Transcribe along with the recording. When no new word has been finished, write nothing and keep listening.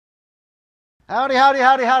Howdy, howdy,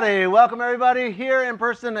 howdy, howdy. Welcome everybody here in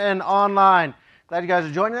person and online. Glad you guys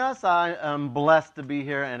are joining us. I am blessed to be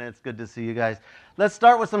here and it's good to see you guys. Let's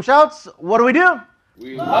start with some shouts. What do?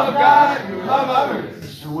 We love God and we love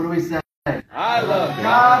others. And what do we say? I love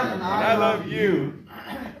God and I love you.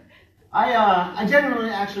 I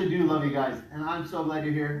genuinely actually do love you guys, and I'm so glad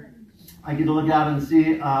you're here. I get to look out and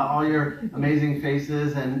see all your amazing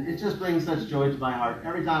faces, and it just brings such joy to my heart.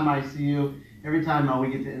 Every time I see you, every time we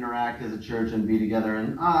get to interact as a church and be together.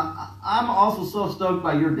 And I'm also so stoked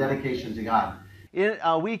by your dedication to God.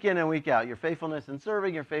 Week in and week out, your faithfulness in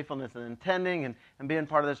serving, your faithfulness in attending and being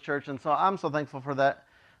part of this church. And so I'm so thankful for that.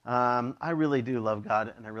 I really do love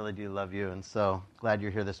God, and I really do love you. And so glad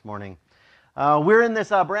you're here this morning. We're in this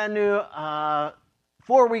brand new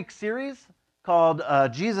 4-week series called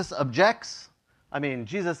Jesus Objects.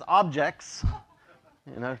 Jesus Objects.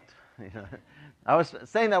 You know, I was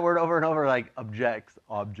saying that word over and over, like objects,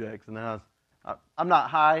 and then I'm not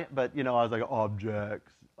high, but I was like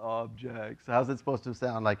objects. How's it supposed to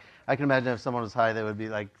sound? Like I can imagine if someone was high, they would be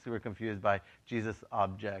like super confused by Jesus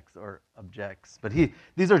objects or objects. But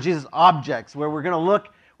these are Jesus objects, where we're going to look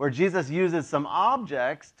where Jesus uses some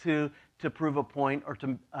objects to prove a point or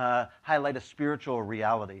to highlight a spiritual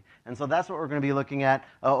reality. And so that's what we're going to be looking at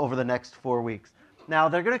over the next 4 weeks. Now,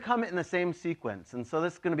 they're going to come in the same sequence, and so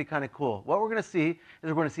this is going to be kind of cool. What we're going to see is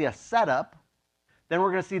we're going to see a setup, then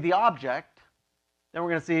we're going to see the object, then we're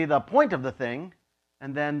going to see the point of the thing,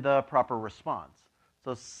 and then the proper response.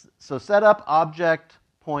 So setup, object,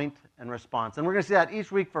 point, and response. And we're going to see that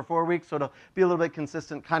each week for 4 weeks, so it'll be a little bit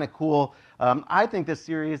consistent, kind of cool. I think this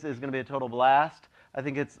series is going to be a total blast. I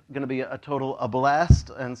think it's going to be a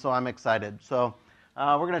blast, and so I'm excited. So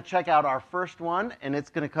we're going to check out our first one, and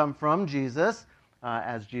it's going to come from Jesus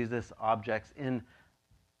as Jesus objects in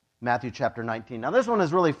Matthew chapter 19. Now, this one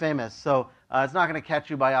is really famous, so it's not going to catch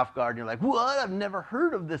you by off guard. You're like, what? I've never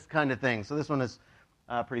heard of this kind of thing. So this one is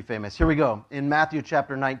pretty famous. Here we go. In Matthew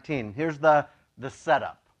chapter 19, here's the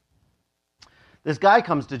setup. This guy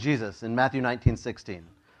comes to Jesus in Matthew 19:16.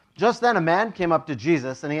 Just then a man came up to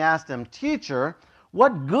Jesus, and he asked him, "Teacher,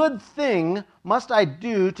 what good thing must I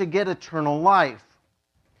do to get eternal life?"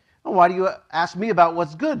 "And why do you ask me about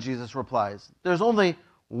what's good?" Jesus replies. "There's only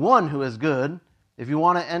one who is good. If you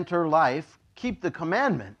want to enter life, keep the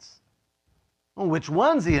commandments." "Well, which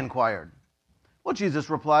ones?" he inquired. Well, Jesus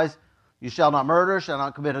replies, "You shall not murder, shall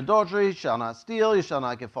not commit adultery, shall not steal, you shall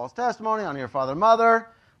not give false testimony, honor your father and mother,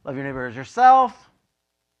 love your neighbor as yourself."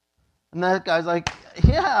 And that guy's like,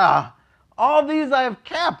 "Yeah, all these I have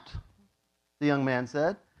kept," the young man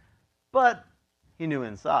said. But he knew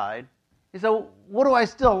inside. He said, "What do I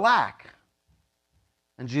still lack?"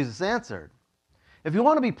 And Jesus answered, "If you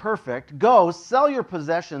want to be perfect, go sell your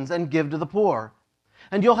possessions and give to the poor,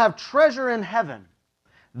 and you'll have treasure in heaven.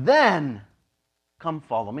 Then come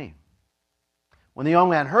follow me." When the young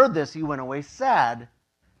man heard this, he went away sad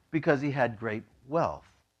because he had great wealth.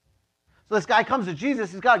 So this guy comes to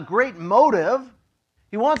Jesus. He's got great motive.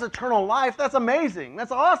 He wants eternal life. That's amazing.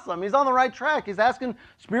 That's awesome. He's on the right track. He's asking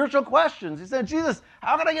spiritual questions. He said, "Jesus,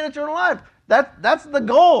 how can I get eternal life?" That's the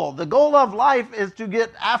goal. The goal of life is to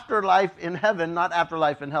get afterlife in heaven, not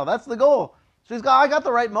afterlife in hell. That's the goal. So I got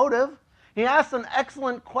the right motive. He asks an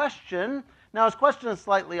excellent question. Now, his question is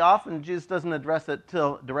slightly off, and Jesus doesn't address it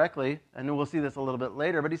directly, and we'll see this a little bit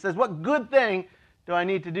later. But he says, "What good thing do I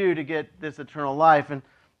need to do to get this eternal life?" And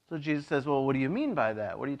so Jesus says, "Well, what do you mean by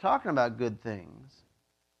that? What are you talking about, good things?"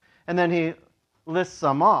 And then he lists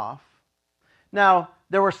some off. Now,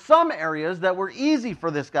 there were some areas that were easy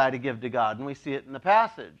for this guy to give to God, and we see it in the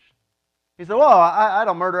passage. He said, "Well, I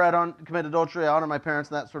don't murder, I don't commit adultery, I honor my parents,"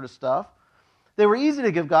 and that sort of stuff. They were easy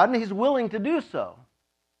to give God, and he's willing to do so.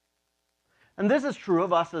 And this is true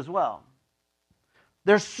of us as well.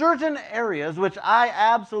 There's certain areas which I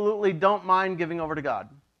absolutely don't mind giving over to God.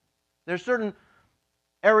 There's certain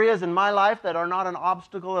areas in my life that are not an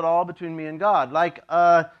obstacle at all between me and God, like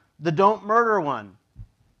the don't murder one.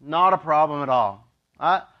 Not a problem at all.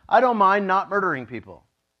 I don't mind not murdering people.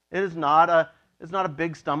 It's not a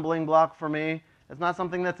big stumbling block for me. It's not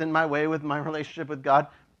something that's in my way with my relationship with God.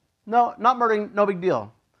 No, not murdering, no big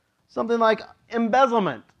deal. Something like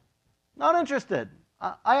embezzlement. Not interested.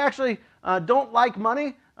 I actually don't like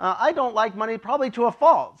money. I don't like money probably to a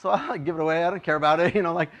fault. So I give it away. I don't care about it. I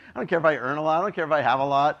don't care if I earn a lot. I don't care if I have a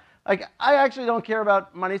lot. I actually don't care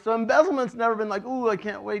about money. So embezzlement's never been like, ooh, I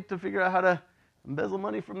can't wait to figure out how to embezzle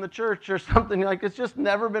money from the church or something. Like, it's just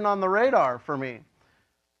never been on the radar for me.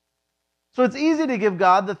 So it's easy to give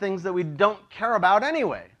God the things that we don't care about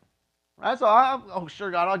anyway. Right? So,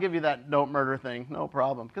 sure, God, I'll give you that don't murder thing. No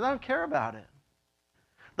problem. Because I don't care about it.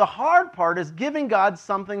 The hard part is giving God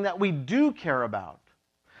something that we do care about,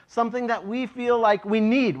 something that we feel like we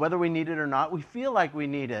need, whether we need it or not, we feel like we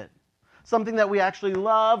need it, something that we actually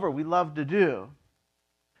love or we love to do.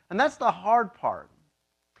 And that's the hard part.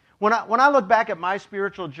 When I look back at my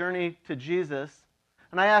spiritual journey to Jesus,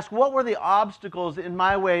 and I ask, what were the obstacles in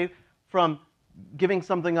my way from giving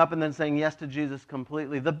something up and then saying yes to Jesus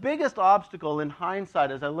completely? The biggest obstacle in hindsight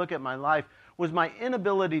as I look at my life was my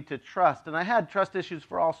inability to trust. And I had trust issues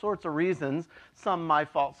for all sorts of reasons. Some my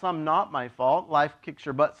fault, some not my fault. Life kicks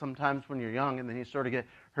your butt sometimes when you're young, and then you sort of get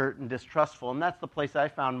hurt and distrustful. And that's the place I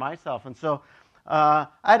found myself. And so I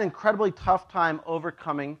had an incredibly tough time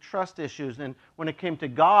overcoming trust issues. And when it came to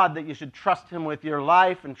God, that you should trust Him with your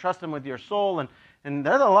life and trust Him with your soul. And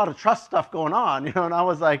there's a lot of trust stuff going on, and I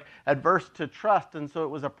was like adverse to trust. And so it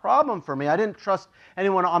was a problem for me. I didn't trust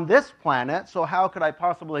anyone on this planet, so how could I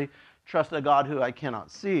possibly trust a God who I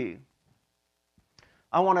cannot see?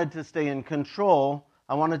 I wanted to stay in control.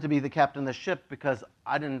 I wanted to be the captain of the ship because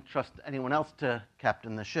I didn't trust anyone else to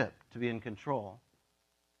captain the ship, to be in control.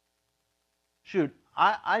 Shoot,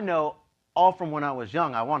 I know all from when I was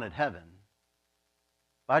young I wanted heaven.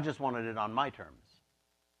 But I just wanted it on my terms.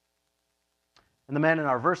 And the man in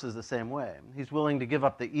our verse is the same way. He's willing to give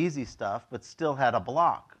up the easy stuff, but still had a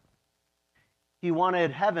block. He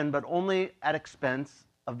wanted heaven, but only at expense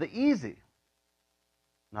of the easy,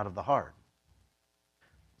 not of the hard.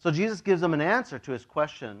 So Jesus gives him an answer to his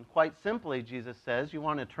question. Quite simply, Jesus says, you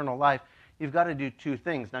want eternal life, you've got to do two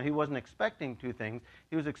things. Now, he wasn't expecting two things.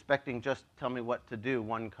 He was expecting just tell me what to do,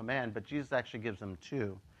 one command. But Jesus actually gives him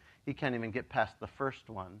two. He can't even get past the first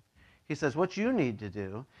one. He says, what you need to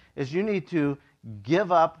do is you need to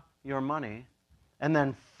give up your money and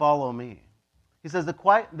then follow me. He says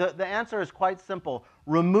the answer is quite simple.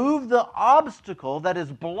 Remove the obstacle that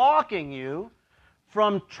is blocking you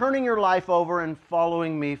from turning your life over and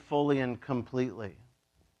following me fully and completely.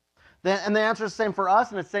 And the answer is the same for us,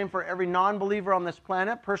 and it's the same for every non-believer on this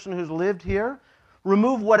planet, person who's lived here.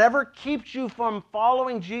 Remove whatever keeps you from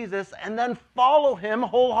following Jesus and then follow Him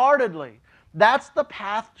wholeheartedly. That's the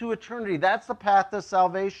path to eternity. That's the path to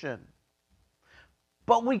salvation.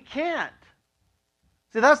 But we can't.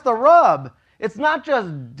 See, that's the rub. It's not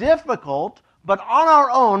just difficult, but on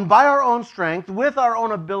our own, by our own strength, with our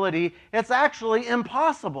own ability, it's actually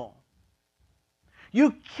impossible.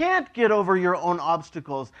 You can't get over your own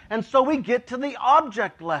obstacles. And so we get to the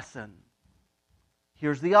object lesson.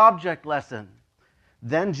 Here's the object lesson.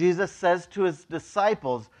 Then Jesus says to His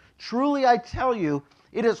disciples, truly I tell you,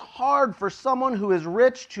 it is hard for someone who is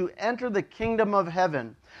rich to enter the kingdom of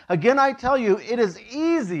heaven. Again, I tell you, it is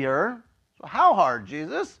easier. So how hard,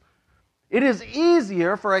 Jesus? It is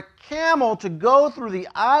easier for a camel to go through the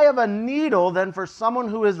eye of a needle than for someone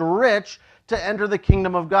who is rich to enter the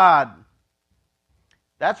kingdom of God.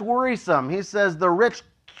 That's worrisome. He says the rich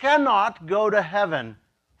cannot go to heaven.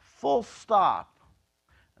 Full stop.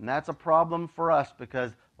 And that's a problem for us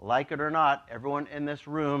because, like it or not, everyone in this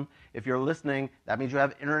room, if you're listening, that means you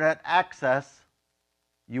have internet access.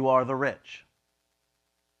 You are the rich.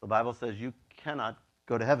 The Bible says you cannot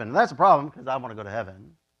go to heaven. And that's a problem because I want to go to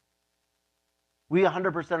heaven. We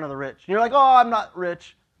 100% are the rich. And you're like, oh, I'm not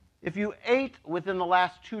rich. If you ate within the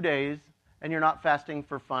last 2 days, and you're not fasting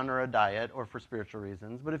for fun or a diet or for spiritual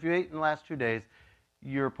reasons, but if you ate in the last 2 days,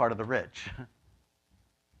 you're part of the rich.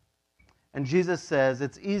 And Jesus says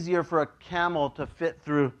it's easier for a camel to fit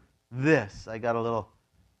through this. I got a little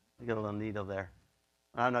needle there.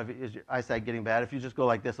 I don't know is your eyesight getting bad. If you just go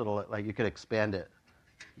like this, it'll like you could expand it.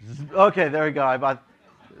 Okay, there we go.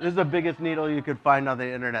 This is the biggest needle you could find on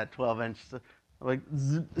the internet, 12-inch. Like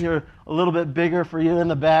you're a little bit bigger for you in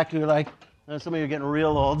the back. You're like, some of you are getting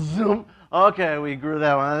real old. Zoom. Okay, we grew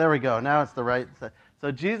that one. There we go. Now it's the right side. So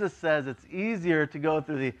Jesus says it's easier to go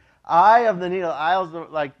through the eye of the needle. Aisles,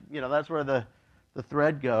 like, that's where the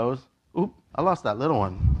thread goes. Oop, I lost that little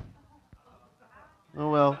one. Oh,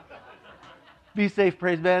 well. Be safe,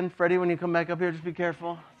 praise Ben. Freddie, when you come back up here, just be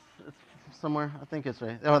careful. It's somewhere. I think it's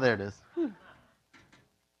right. Oh, there it is.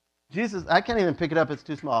 Jesus, I can't even pick it up. It's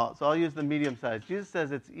too small. So I'll use the medium size. Jesus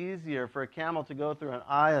says it's easier for a camel to go through an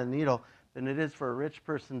eye of a needle than it is for a rich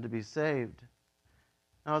person to be saved.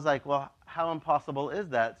 And I was like, well, how impossible is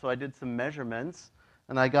that? So I did some measurements,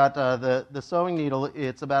 and I got the sewing needle.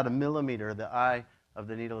 It's about 1 millimeter. The eye of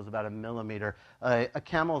the needle is about 1 millimeter. A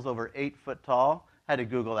camel is over 8 foot tall. I had to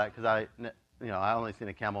Google that because I only seen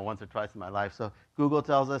a camel once or twice in my life. So Google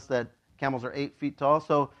tells us that camels are 8 feet tall.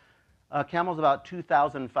 So a camel's about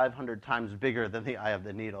 2,500 times bigger than the eye of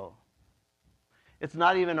the needle. It's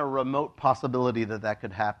not even a remote possibility that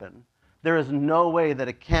could happen. There is no way that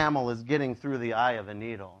a camel is getting through the eye of a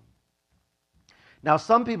needle. Now,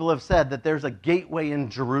 some people have said that there's a gateway in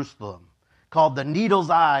Jerusalem called the Needle's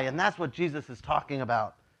Eye, and that's what Jesus is talking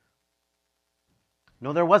about.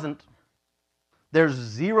 No, there wasn't. There's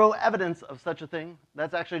zero evidence of such a thing.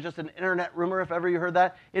 That's actually just an internet rumor, if ever you heard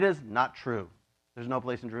that. It is not true. There's no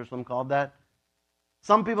place in Jerusalem called that.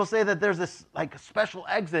 Some people say that there's this like special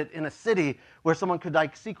exit in a city where someone could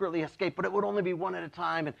like secretly escape, but it would only be one at a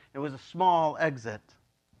time, and it was a small exit.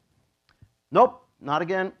 Nope, not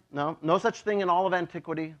again. No such thing in all of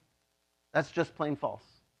antiquity. That's just plain false.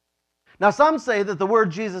 Now, some say that the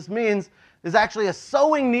word Jesus means is actually a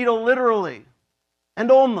sewing needle literally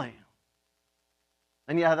and only.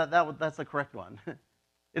 And yeah, that's the correct one.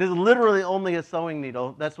 It is literally only a sewing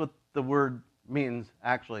needle. That's what the word means,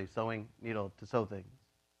 actually, sewing needle, to sew things.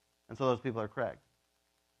 And so those people are correct.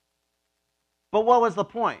 But what was the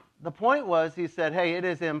point? The point was, he said, hey, it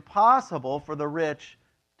is impossible for the rich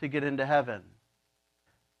to get into heaven.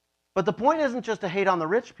 But the point isn't just to hate on the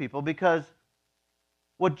rich people, because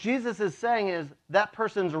what Jesus is saying is that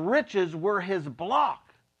person's riches were his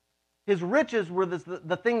block. His riches were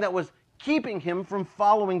the thing that was keeping him from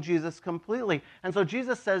following Jesus completely. And so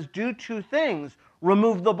Jesus says, do two things.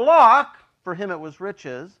 Remove the block, for him it was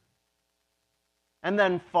riches, and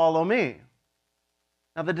then follow me.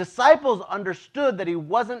 Now the disciples understood that he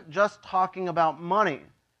wasn't just talking about money,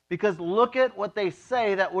 because look at what they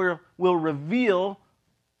say that will reveal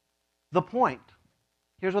the point.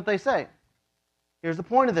 Here's what they say. Here's the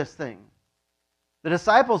point of this thing. The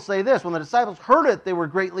disciples say this. When the disciples heard it, they were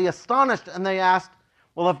greatly astonished, and they asked,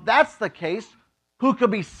 well, if that's the case, who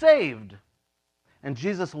could be saved? And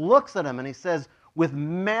Jesus looks at him and he says, with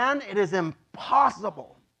man it is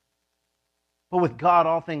impossible, but with God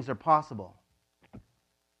all things are possible.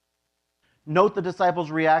 Note the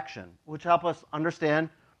disciples' reaction, which help us understand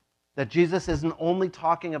that Jesus isn't only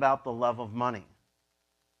talking about the love of money,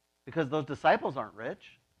 because those disciples aren't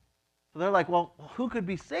rich. So they're like, well, who could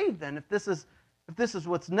be saved then if this is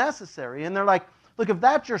what's necessary? And they're like, look, if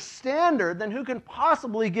that's your standard, then who can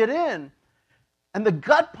possibly get in? And the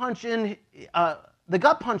gut punch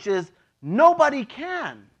is nobody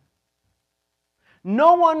can.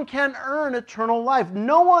 No one can earn eternal life.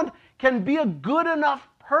 No one can be a good enough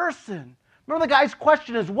person. Remember, the guy's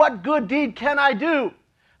question is, what good deed can I do?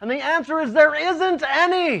 And the answer is, there isn't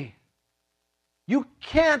any. You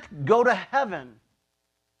can't go to heaven.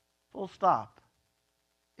 Full stop.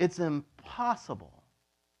 It's impossible.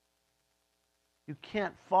 You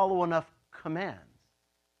can't follow enough commands.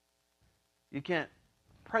 You can't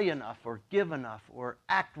pray enough or give enough or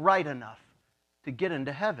act right enough to get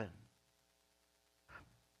into heaven.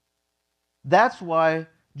 That's why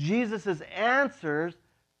Jesus' answers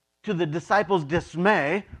to the disciples'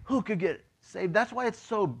 dismay, who could get saved, that's why it's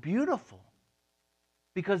so beautiful.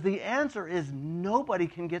 Because the answer is nobody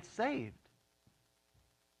can get saved.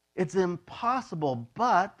 It's impossible,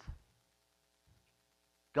 but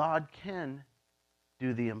God can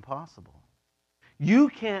do the impossible. You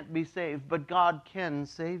can't be saved, but God can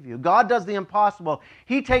save you. God does the impossible.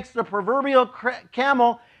 He takes the proverbial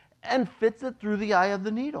camel and fits it through the eye of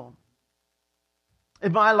the needle.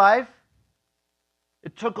 In my life,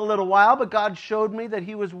 it took a little while, but God showed me that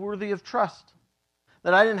He was worthy of trust.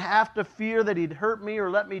 That I didn't have to fear that He'd hurt me or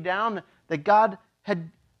let me down. That God had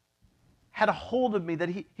a hold of me, that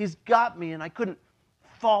He's got me, and I couldn't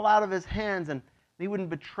fall out of His hands, and He wouldn't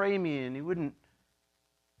betray me, and He wouldn't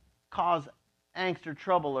cause angst or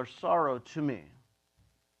trouble or sorrow to me.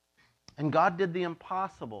 And God did the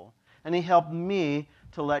impossible, and He helped me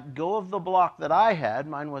to let go of the block that I had.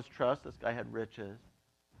 Mine was trust. This guy had riches.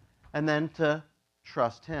 And then to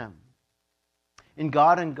trust Him. In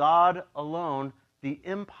God and God alone, the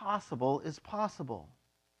impossible is possible.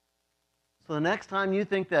 So the next time you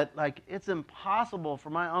think that, like, it's impossible for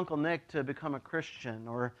my Uncle Nick to become a Christian,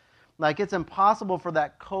 or like it's impossible for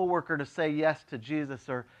that coworker to say yes to Jesus,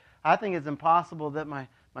 or I think it's impossible that my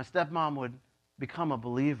stepmom would become a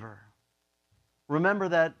believer, remember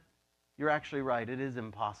that you're actually right. It is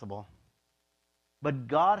impossible. But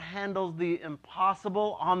God handles the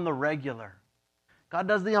impossible on the regular. God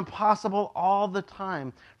does the impossible all the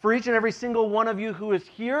time. For each and every single one of you who is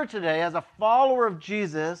here today as a follower of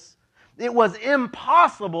Jesus, it was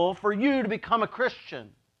impossible for you to become a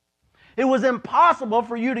Christian. It was impossible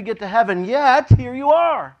for you to get to heaven, yet here you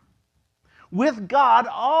are. With God,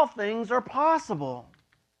 all things are possible.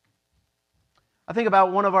 I think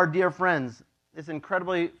about one of our dear friends, this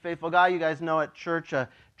incredibly faithful guy you guys know at church,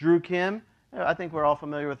 Drew Kim. I think we're all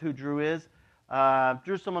familiar with who Drew is.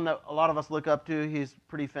 Drew's someone that a lot of us look up to. He's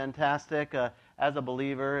pretty fantastic as a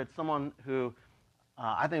believer. It's someone who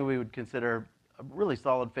I think we would consider a really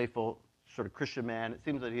solid, faithful, sort of Christian man. It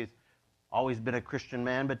seems that he's always been a Christian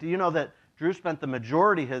man, but do you know that Drew spent the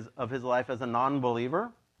majority of his life as a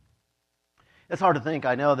non-believer? It's hard to think,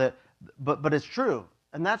 I know that, but it's true.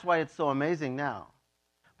 And that's why it's so amazing now.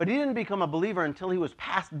 But he didn't become a believer until he was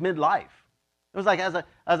past midlife. It was like as an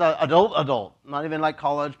adult, not even like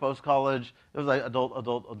college, post-college. It was like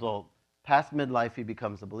adult. Past midlife, he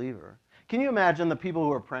becomes a believer. Can you imagine the people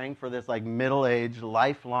who are praying for this like middle-aged,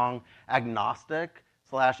 lifelong agnostic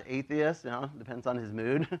 / atheist, depends on his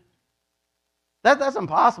mood. That's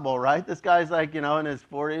impossible, right? This guy's like, in his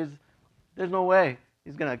 40s. There's no way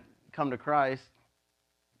he's going to come to Christ.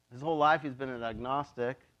 His whole life he's been an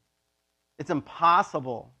agnostic. It's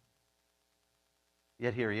impossible.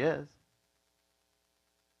 Yet here he is.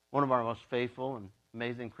 One of our most faithful and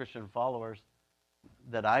amazing Christian followers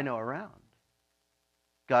that I know around.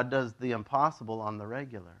 God does the impossible on the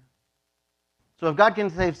regular. So if God can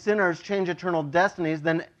save sinners, change eternal destinies,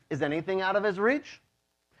 then is anything out of his reach?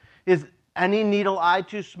 Is any needle eye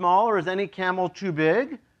too small, or is any camel too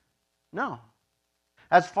big? No.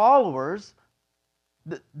 As followers,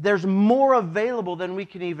 there's more available than we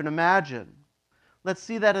can even imagine. Let's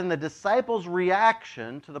see that in the disciples'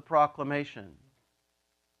 reaction to the proclamation.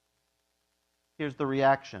 Here's the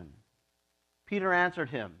reaction. Peter answered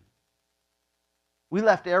him, "We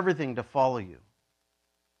left everything to follow you.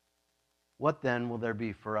 What then will there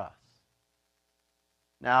be for us?"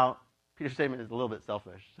 Now, Peter's statement is a little bit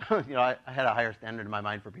selfish. I had a higher standard in my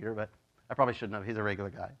mind for Peter, but I probably shouldn't have. He's a regular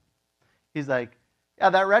guy. He's like, yeah,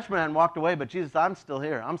 that rich man walked away, but Jesus, I'm still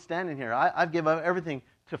here. I'm standing here. I've given up everything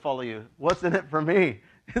to follow you. What's in it for me?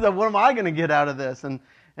 He's like, what am I going to get out of this? And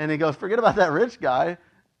he goes, forget about that rich guy.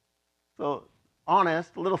 So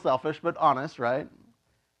honest, a little selfish, but honest, right?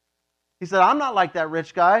 He said, I'm not like that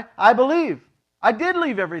rich guy. I believe. I did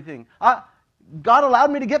leave everything. God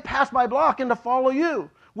allowed me to get past my block and to follow you.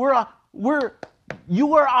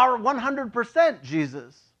 You are our 100%,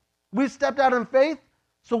 Jesus. We stepped out in faith.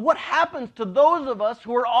 So what happens to those of us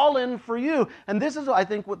who are all in for you? And this is, I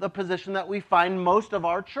think, the position that we find most of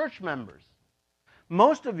our church members.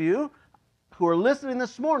 Most of you who are listening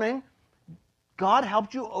this morning, God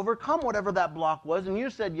helped you overcome whatever that block was, and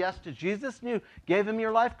you said yes to Jesus, and you gave him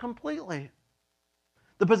your life completely.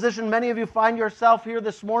 The position many of you find yourself here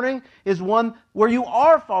this morning is one where you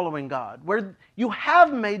are following God, where you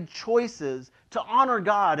have made choices to honor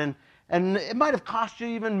God, and it might have cost you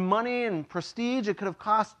even money and prestige. It could have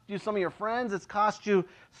cost you some of your friends. It's cost you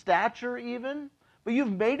stature even. But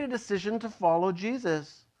you've made a decision to follow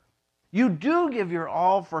Jesus. You do give your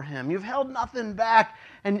all for him. You've held nothing back,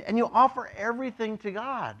 and you offer everything to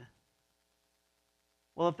God.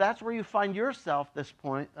 Well, if that's where you find yourself this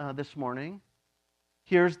morning,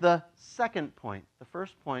 here's the second point. The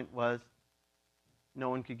first point was no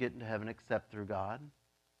one could get into heaven except through God,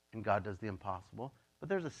 and God does the impossible. But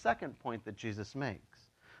there's a second point that Jesus makes.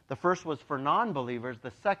 The first was for non-believers. The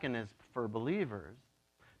second is for believers.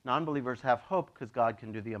 Non-believers have hope because God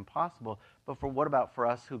can do the impossible. But what about for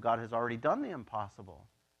us who God has already done the impossible?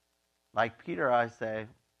 Like Peter, I say,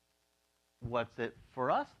 what's it for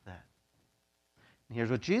us then? And here's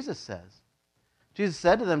what Jesus says. Jesus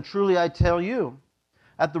said to them, "Truly I tell you,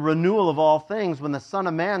 at the renewal of all things, when the Son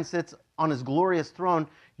of Man sits on his glorious throne,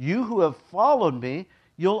 you who have followed me,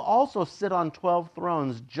 you'll also sit on 12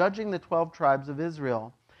 thrones, judging the 12 tribes of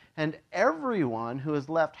Israel. And everyone who has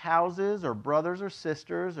left houses or brothers or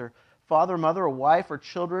sisters or father, mother, or wife, or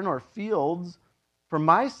children, or fields, for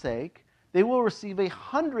my sake, they will receive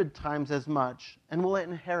 100 times as much and will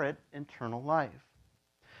inherit eternal life.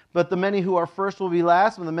 But the many who are first will be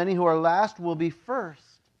last, and the many who are last will be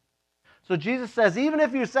first." So Jesus says, even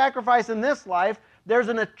if you sacrifice in this life, there's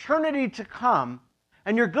an eternity to come.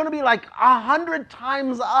 And you're going to be like 100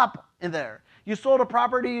 times up in there. You sold a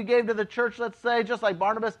property you gave to the church, let's say, just like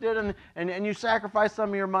Barnabas did, and you sacrificed some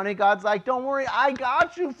of your money. God's like, don't worry, I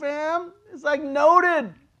got you, fam. It's like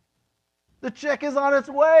noted. The check is on its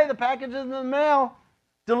way. The package is in the mail.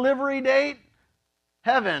 Delivery date,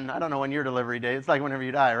 heaven. I don't know when your delivery date. It's like whenever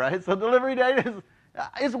you die, right? So delivery date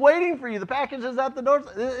is waiting for you. The package is at the door.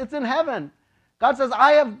 It's in heaven. God says,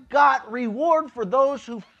 I have got reward for those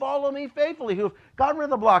who follow me faithfully, who have gotten rid of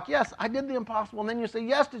the block. Yes, I did the impossible. And then you say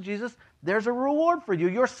yes to Jesus. There's a reward for you.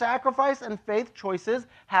 Your sacrifice and faith choices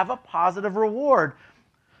have a positive reward,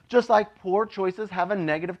 just like poor choices have a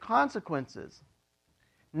negative consequences.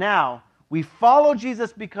 Now, we follow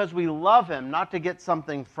Jesus because we love him, not to get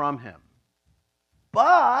something from him.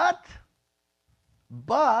 But,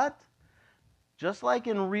 just like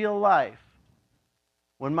in real life,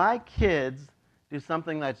 when my kids do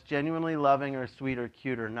something that's genuinely loving or sweet or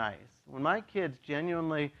cute or nice, when my kids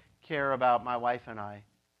genuinely care about my wife and I,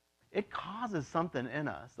 it causes something in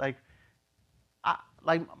us. Like,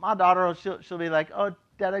 like my daughter, she'll be like, oh,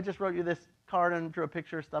 Dad, I just wrote you this card and drew a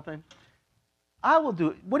picture or something. I will do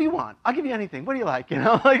it. What do you want? I'll give you anything. What do you like?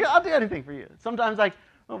 Like I'll do anything for you. Sometimes like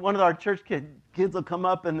one of our church kids will come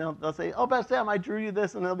up and they'll say, oh, Pastor Sam, I drew you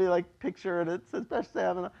this, and there'll be like picture and it says Pastor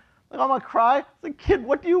Sam, and like, I'm gonna cry. It's like, kid,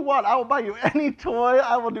 what do you want? I will buy you any toy.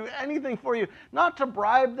 I will do anything for you. Not to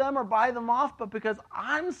bribe them or buy them off, but because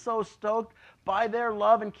I'm so stoked by their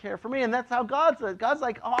love and care for me. And that's how God says. God's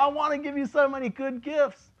like, oh, I want to give you so many good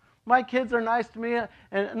gifts. My kids are nice to me,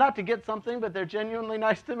 and not to get something, but they're genuinely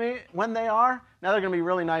nice to me when they are. Now they're going to be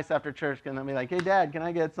really nice after church, and they'll be like, hey, Dad, can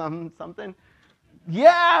I get something?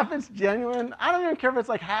 Yeah, if it's genuine. I don't even care if it's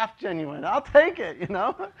like half genuine. I'll take it,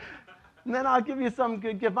 And then I'll give you some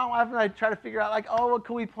good gift. My wife and I try to figure out, like, oh, what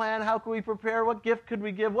can we plan? How can we prepare? What gift could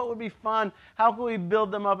we give? What would be fun? How can we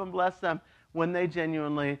build them up and bless them when they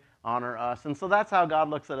genuinely honor us? And so that's how God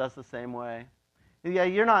looks at us the same way. Yeah,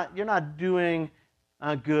 you're not doing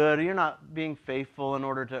good, or you're not being faithful in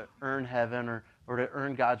order to earn heaven or to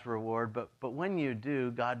earn God's reward. But when you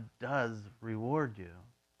do, God does reward you.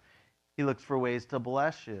 He looks for ways to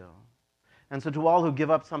bless you. And so to all who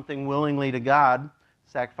give up something willingly to God,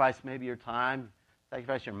 sacrifice maybe your time,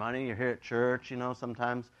 sacrifice your money, you're here at church,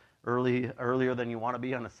 sometimes earlier than you want to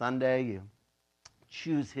be on a Sunday. You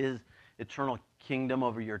choose His eternal kingdom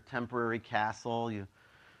over your temporary castle. You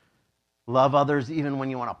love others even when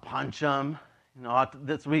you want to punch them.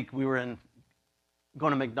 This week we were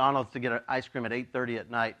going to McDonald's to get an ice cream at 8:30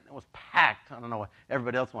 at night. It was packed. I don't know why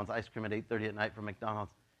everybody else wants ice cream at 8:30 at night from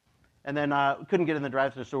McDonald's. And then we couldn't get in the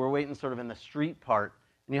drive-thru, so we're waiting sort of in the street part.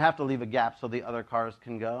 And you have to leave a gap so the other cars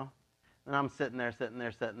can go. And I'm sitting there,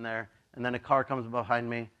 and then a car comes behind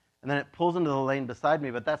me, and then it pulls into the lane beside me,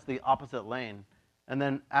 but that's the opposite lane. And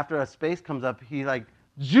then after a space comes up, he like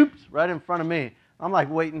zoops right in front of me. I'm like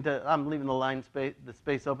I'm leaving the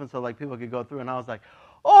space open so like people could go through, and I was like,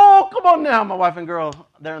 oh, come on now, my wife and girl,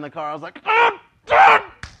 they're in the car. I was like,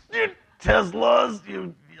 you Teslas,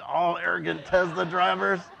 you all arrogant Tesla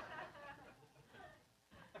drivers.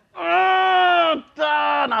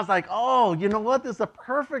 And I was like, oh, you know what? This is a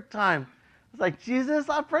perfect time. It's like, Jesus,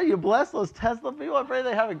 I pray you bless those Tesla people. I pray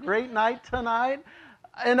they have a great night tonight.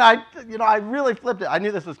 And I really flipped it. I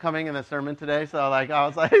knew this was coming in the sermon today, so I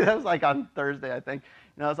was like, that was like on Thursday, I think.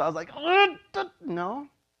 So I was like, no,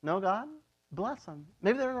 God, bless them.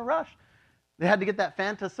 Maybe they're in a rush. They had to get that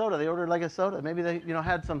Fanta soda. They ordered like a soda. Maybe they,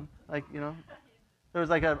 had some there was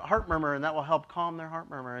like a heart murmur, and that will help calm their heart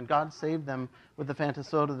murmur. And God saved them with the Fanta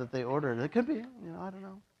soda that they ordered. It could be, I don't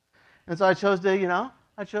know. And so I chose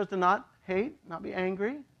to not hate, not be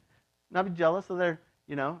angry, not be jealous of their,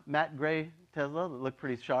 matte gray Tesla that looked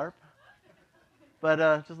pretty sharp.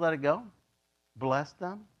 But just let it go. Blessed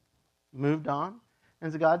them. Moved on.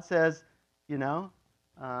 And so God says, you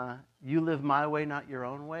live my way, not your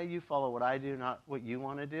own way. You follow what I do, not what you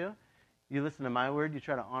want to do. You listen to my word. You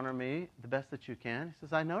try to honor me the best that you can. He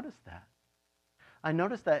says, I noticed that.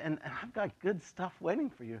 And I've got good stuff waiting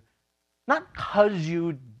for you. Not because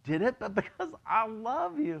you did it, but because I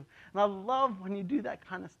love you. And I love when you do that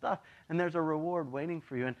kind of stuff. And there's a reward waiting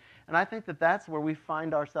for you. And I think that that's where we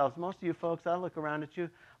find ourselves. Most of you folks, I look around at you.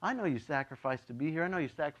 I know you sacrificed to be here. I know you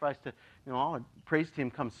sacrificed to, all the praise team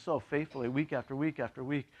comes so faithfully week after week after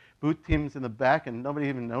week. Booth team's in the back, and nobody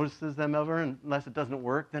even notices them ever unless it doesn't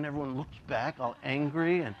work. Then everyone looks back all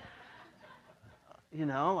angry. And,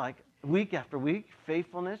 like week after week,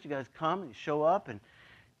 faithfulness. You guys come and you show up and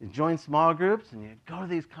you join small groups and you go to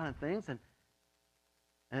these kind of things.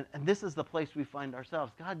 And this is the place we find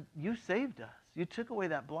ourselves. God, you saved us. You took away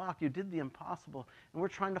that block. You did the impossible. And we're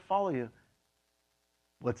trying to follow you.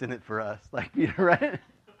 What's in it for us? Like Peter, right?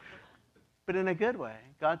 But in a good way.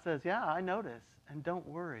 God says, yeah, I notice. And don't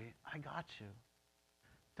worry. I got you.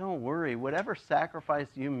 Don't worry. Whatever sacrifice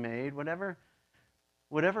you made, whatever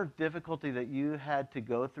difficulty that you had to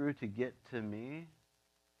go through to get to me,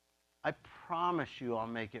 I promise you I'll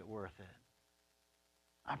make it worth it.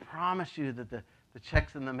 I promise you that the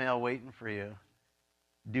check's in the mail waiting for you.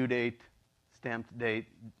 Due date, stamped date,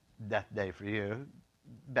 death day for you.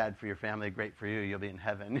 Bad for your family, great for you. You'll be in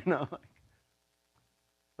heaven,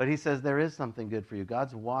 But he says there is something good for you.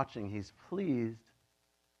 God's watching. He's pleased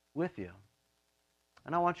with you.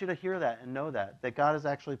 And I want you to hear that and know that God is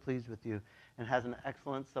actually pleased with you and has an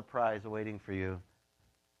excellent surprise awaiting for you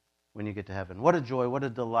when you get to heaven. What a joy, what a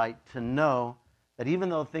delight to know that even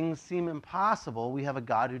though things seem impossible, we have a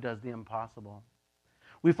God who does the impossible.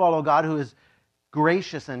 We follow a God who is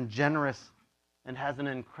gracious and generous and has an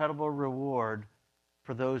incredible reward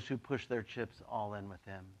for those who push their chips all in with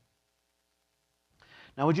him.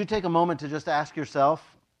 Now, would you take a moment to just ask yourself,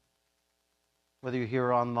 whether you're here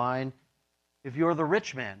or online, if you're the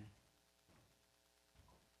rich man,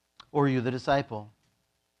 or are you the disciple?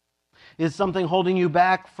 Is something holding you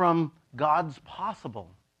back from God's possible?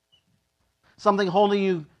 Something holding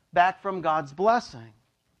you back from God's blessing?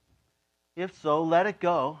 If so, let it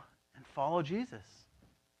go and follow Jesus.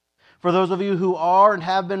 For those of you who are and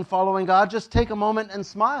have been following God, just take a moment and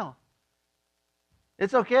smile.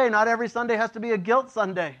 It's okay. Not every Sunday has to be a guilt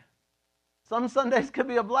Sunday. Some Sundays could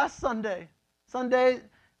be a blessed Sunday.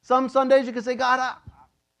 Some Sundays you can say, God,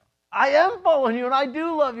 I am following you and I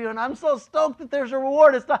do love you and I'm so stoked that there's a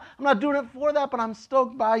reward. I'm not doing it for that, but I'm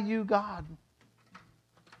stoked by you, God.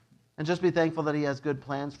 And just be thankful that He has good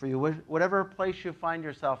plans for you. Whatever place you find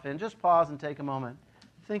yourself in, just pause and take a moment.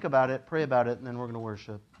 Think about it, pray about it, and then we're going to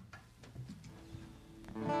worship.